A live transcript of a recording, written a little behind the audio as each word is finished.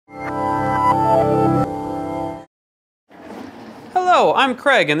Hello, I'm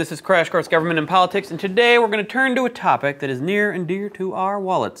Craig, and this is Crash Course Government and Politics, and today we're going to turn to a topic that is near and dear to our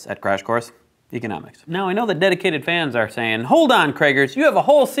wallets at Crash Course: economics. Now, I know that dedicated fans are saying, hold on, Craigers, you have a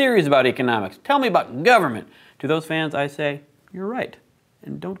whole series about economics. Tell me about government. To those fans, I say, you're right.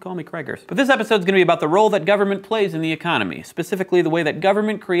 And don't call me Craigers. But this episode's going to be about the role that government plays in the economy, specifically the way that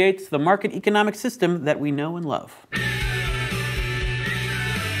government creates the market economic system that we know and love.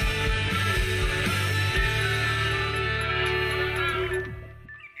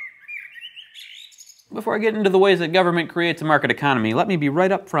 Before I get into the ways that government creates a market economy, let me be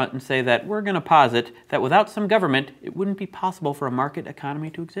right up front and say that we're going to posit that without some government, it wouldn't be possible for a market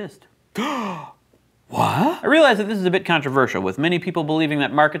economy to exist. What? I realize that this is a bit controversial, with many people believing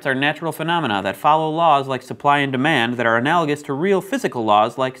that markets are natural phenomena that follow laws like supply and demand that are analogous to real physical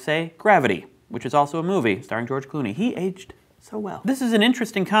laws like, say, gravity, which is also a movie starring George Clooney. He aged so well. This is an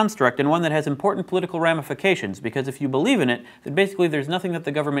interesting construct and one that has important political ramifications, because if you believe in it, then basically there's nothing that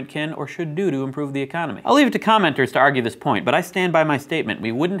the government can or should do to improve the economy. I'll leave it to commenters to argue this point, but I stand by my statement.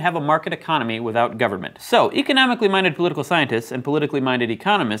 We wouldn't have a market economy without government. So, economically minded political scientists and politically minded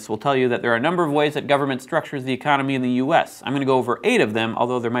economists will tell you that there are a number of ways that government structures the economy in the US. I'm going to go over 8 of them,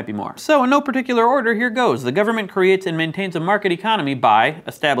 although there might be more. So, in no particular order, here goes. The government creates and maintains a market economy by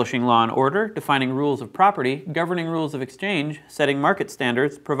establishing law and order, defining rules of property, governing rules of exchange, setting market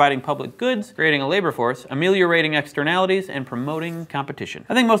standards, providing public goods, creating a labor force, ameliorating externalities, and promoting competition.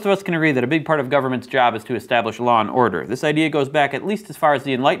 I think most of us can agree that a big part of government's job is to establish law and order. This idea goes back at least as far as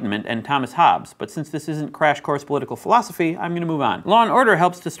the Enlightenment and Thomas Hobbes, but since this isn't Crash Course political philosophy, I'm going to move on. Law and order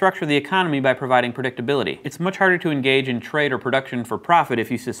helps to structure the economy by providing predictability. It's much harder to engage in trade or production for profit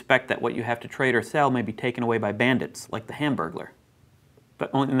if you suspect that what you have to trade or sell may be taken away by bandits, like the Hamburglar. But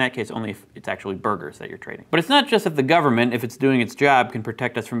only in that case, only if it's actually burgers that you're trading. But it's not just that the government, if it's doing its job, can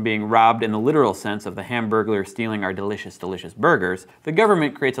protect us from being robbed in the literal sense of the Hamburglar stealing our delicious, delicious burgers. The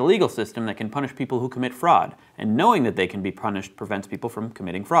government creates a legal system that can punish people who commit fraud, and knowing that they can be punished prevents people from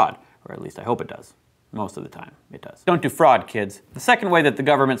committing fraud, or at least I hope it does. Most of the time, it does. Don't do fraud, kids. The second way that the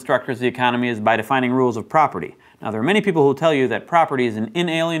government structures the economy is by defining rules of property. Now, there are many people who tell you that property is an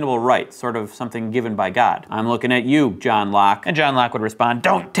inalienable right, sort of something given by God. I'm looking at you, John Locke. And John Locke would respond,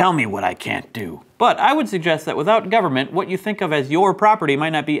 don't tell me what I can't do. But I would suggest that without government, what you think of as your property might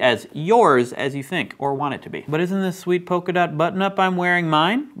not be as yours as you think or want it to be. But isn't this sweet polka dot button-up I'm wearing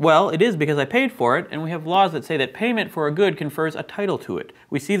mine? Well, it is because I paid for it, and we have laws that say that payment for a good confers a title to it.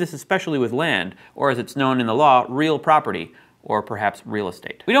 We see this especially with land, or as it's known in the law, real property, or perhaps real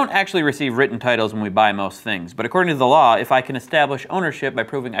estate. We don't actually receive written titles when we buy most things, but according to the law, if I can establish ownership by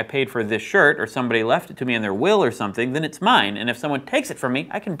proving I paid for this shirt or somebody left it to me in their will or something, then it's mine, and if someone takes it from me,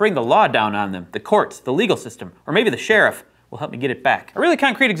 I can bring the law down on them. The courts, the legal system, or maybe the sheriff will help me get it back. A really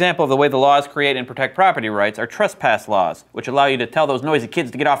concrete example of the way the laws create and protect property rights are trespass laws, which allow you to tell those noisy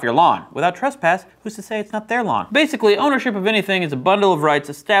kids to get off your lawn. Without trespass, who's to say it's not their lawn? Basically, ownership of anything is a bundle of rights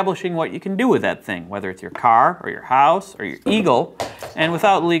establishing what you can do with that thing, whether it's your car, or your house, or your eagle. And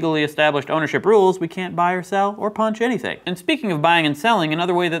without legally established ownership rules, we can't buy or sell or punch anything. And speaking of buying and selling,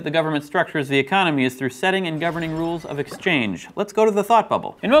 another way that the government structures the economy is through setting and governing rules of exchange. Let's go to the thought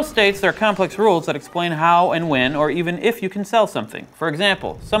bubble. In most states, there are complex rules that explain how and when, or even if you can sell something. For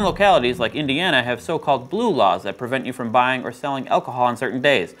example, some localities like Indiana have so-called blue laws that prevent you from buying or selling alcohol on certain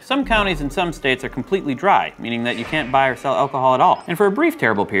days. Some counties in some states are completely dry, meaning that you can't buy or sell alcohol at all. And for a brief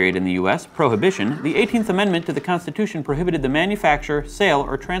terrible period in the US, prohibition, the 18th Amendment to the Constitution prohibited the manufacture, sale,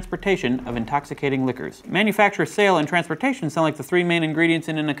 or transportation of intoxicating liquors. Manufacture, sale, and transportation sound like the 3 main ingredients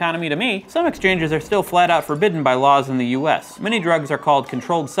in an economy to me. Some exchanges are still flat out forbidden by laws in the US. Many drugs are called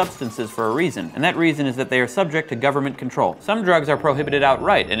controlled substances for a reason, and that reason is that they are subject to government control. Some drugs are prohibited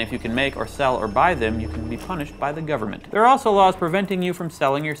outright, and if you can make or sell or buy them, you can be punished by the government. There are also laws preventing you from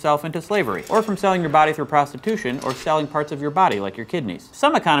selling yourself into slavery, or from selling your body through prostitution, or selling parts of your body like your kidneys.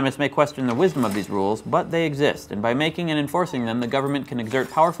 Some economists may question the wisdom of these rules, but they exist, and by making and enforcing them, the government can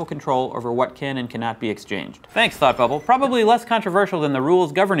exert powerful control over what can and cannot be exchanged. Thanks, Thought Bubble. Probably less controversial than the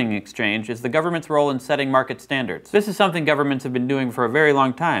rules governing exchange is the government's role in setting market standards. This is something governments have been doing for a very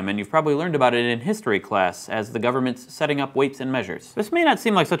long time, and you've probably learned about it in history class as the government's setting up weights and measures. This may not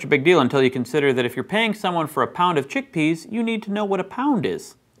seem like such a big deal until you consider that if you're paying someone for a pound of chickpeas, you need to know what a pound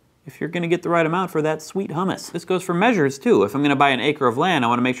is if you're going to get the right amount for that sweet hummus. This goes for measures too. If I'm going to buy an acre of land, I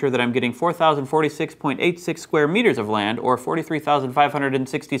want to make sure that I'm getting 4,046.86 square meters of land, or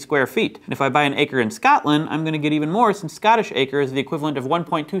 43,560 square feet. And if I buy an acre in Scotland, I'm going to get even more, since Scottish acre is the equivalent of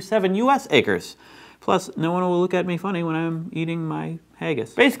 1.27 US acres. Plus, no one will look at me funny when I'm eating my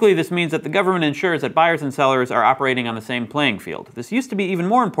haggis. Basically, this means that the government ensures that buyers and sellers are operating on the same playing field. This used to be even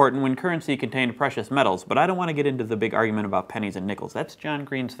more important when currency contained precious metals, but I don't want to get into the big argument about pennies and nickels. That's John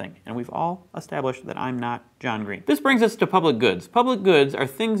Green's thing, and we've all established that I'm not John Green. This brings us to public goods. Public goods are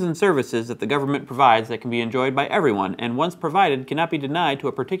things and services that the government provides that can be enjoyed by everyone, and once provided, cannot be denied to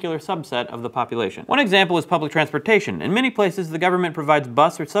a particular subset of the population. One example is public transportation. In many places, the government provides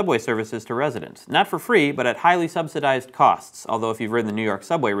bus or subway services to residents. Not for free, but at highly subsidized costs, although if you've ridden the New York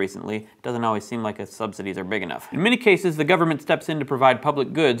subway recently, it doesn't always seem like the subsidies are big enough. In many cases, the government steps in to provide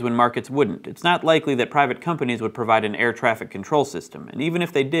public goods when markets wouldn't. It's not likely that private companies would provide an air traffic control system, and even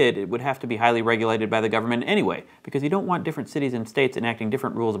if they did, it would have to be highly regulated by the government anyway, because you don't want different cities and states enacting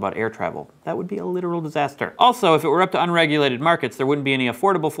different rules about air travel. That would be a literal disaster. Also, if it were up to unregulated markets, there wouldn't be any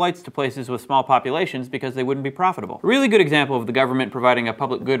affordable flights to places with small populations because they wouldn't be profitable. A really good example of the government providing a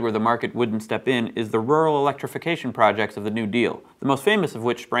public good where the market wouldn't step in is the rural electrification projects of the New Deal, the most famous of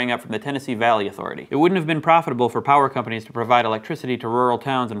which sprang up from the Tennessee Valley Authority. It wouldn't have been profitable for power companies to provide electricity to rural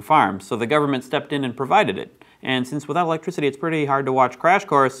towns and farms, so the government stepped in and provided it. And since without electricity it's pretty hard to watch Crash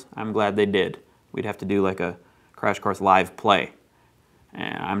Course, I'm glad they did. We'd have to do like a Crash Course live play.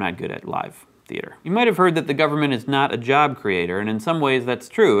 And I'm not good at live theater. You might have heard that the government is not a job creator, and in some ways that's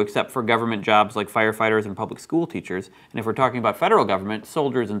true, except for government jobs like firefighters and public school teachers, and if we're talking about federal government,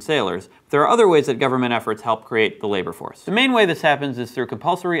 soldiers and sailors. There are other ways that government efforts help create the labor force. The main way this happens is through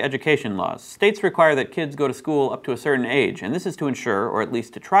compulsory education laws. States require that kids go to school up to a certain age, and this is to ensure, or at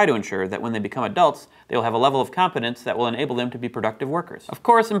least to try to ensure, that when they become adults, they will have a level of competence that will enable them to be productive workers. Of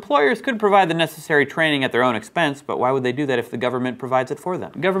course, employers could provide the necessary training at their own expense, but why would they do that if the government provides it for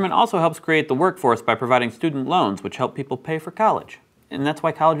them? The government also helps create the workforce by providing student loans, which help people pay for college. And that's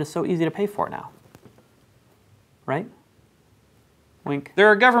why college is so easy to pay for now. Right? Wink. There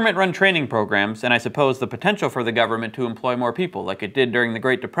are government-run training programs, and I suppose the potential for the government to employ more people, like it did during the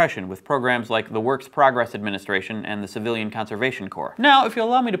Great Depression, with programs like the Works Progress Administration and the Civilian Conservation Corps. Now, if you'll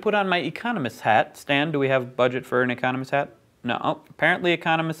allow me to put on my economist hat, Stan, do we have budget for an economist hat? No. Oh, apparently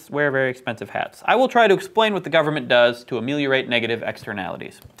economists wear very expensive hats. I will try to explain what the government does to ameliorate negative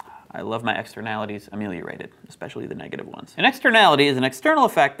externalities. I love my externalities ameliorated, especially the negative ones. An externality is an external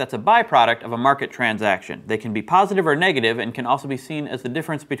effect that's a byproduct of a market transaction. They can be positive or negative and can also be seen as the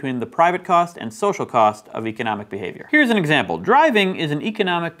difference between the private cost and social cost of economic behavior. Here's an example. Driving is an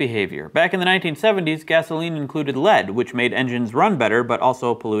economic behavior. Back in the 1970s, gasoline included lead, which made engines run better, but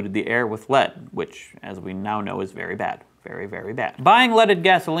also polluted the air with lead, which, as we now know, is very bad. Very, very bad. Buying leaded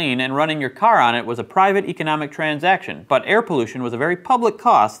gasoline and running your car on it was a private economic transaction, but air pollution was a very public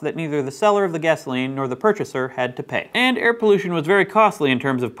cost that neither the seller of the gasoline nor the purchaser had to pay. And air pollution was very costly in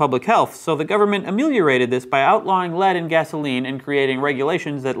terms of public health, so the government ameliorated this by outlawing lead in gasoline and creating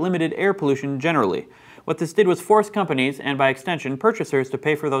regulations that limited air pollution generally. What this did was force companies, and by extension purchasers, to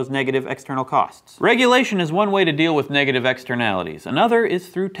pay for those negative external costs. Regulation is one way to deal with negative externalities. Another is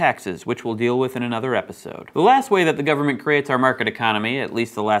through taxes, which we'll deal with in another episode. The last way that the government creates our market economy, at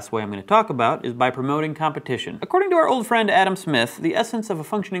least the last way I'm going to talk about, is by promoting competition. According to our old friend Adam Smith, the essence of a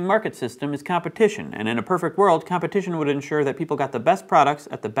functioning market system is competition, and in a perfect world, competition would ensure that people got the best products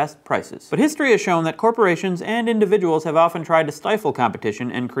at the best prices. But history has shown that corporations and individuals have often tried to stifle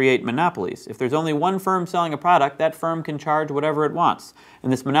competition and create monopolies. If there's only one firm selling a product, that firm can charge whatever it wants.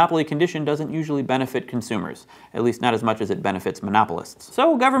 And this monopoly condition doesn't usually benefit consumers, at least not as much as it benefits monopolists.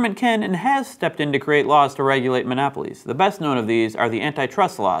 So government can and has stepped in to create laws to regulate monopolies. The best known of these are the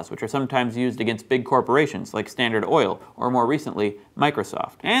antitrust laws, which are sometimes used against big corporations like Standard Oil, or more recently,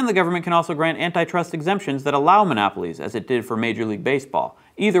 Microsoft. And the government can also grant antitrust exemptions that allow monopolies, as it did for Major League Baseball.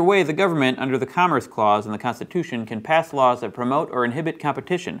 Either way, the government, under the Commerce Clause in the Constitution, can pass laws that promote or inhibit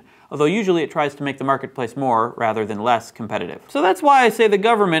competition, although usually it tries to make the marketplace more, rather than less, competitive. So that's why I say the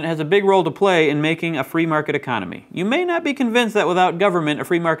government has a big role to play in making a free market economy. You may not be convinced that without government, a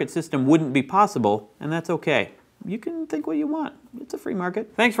free market system wouldn't be possible, and that's okay. You can think what you want. It's a free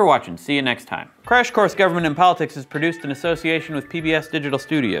market. Thanks for watching. See you next time. Crash Course Government and Politics is produced in association with PBS Digital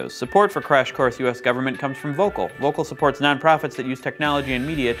Studios. Support for Crash Course U.S. Government comes from Vocal. Vocal supports nonprofits that use technology and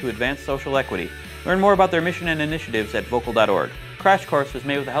media to advance social equity. Learn more about their mission and initiatives at vocal.org. Crash Course was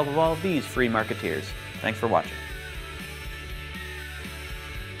made with the help of all of these free marketeers. Thanks for watching.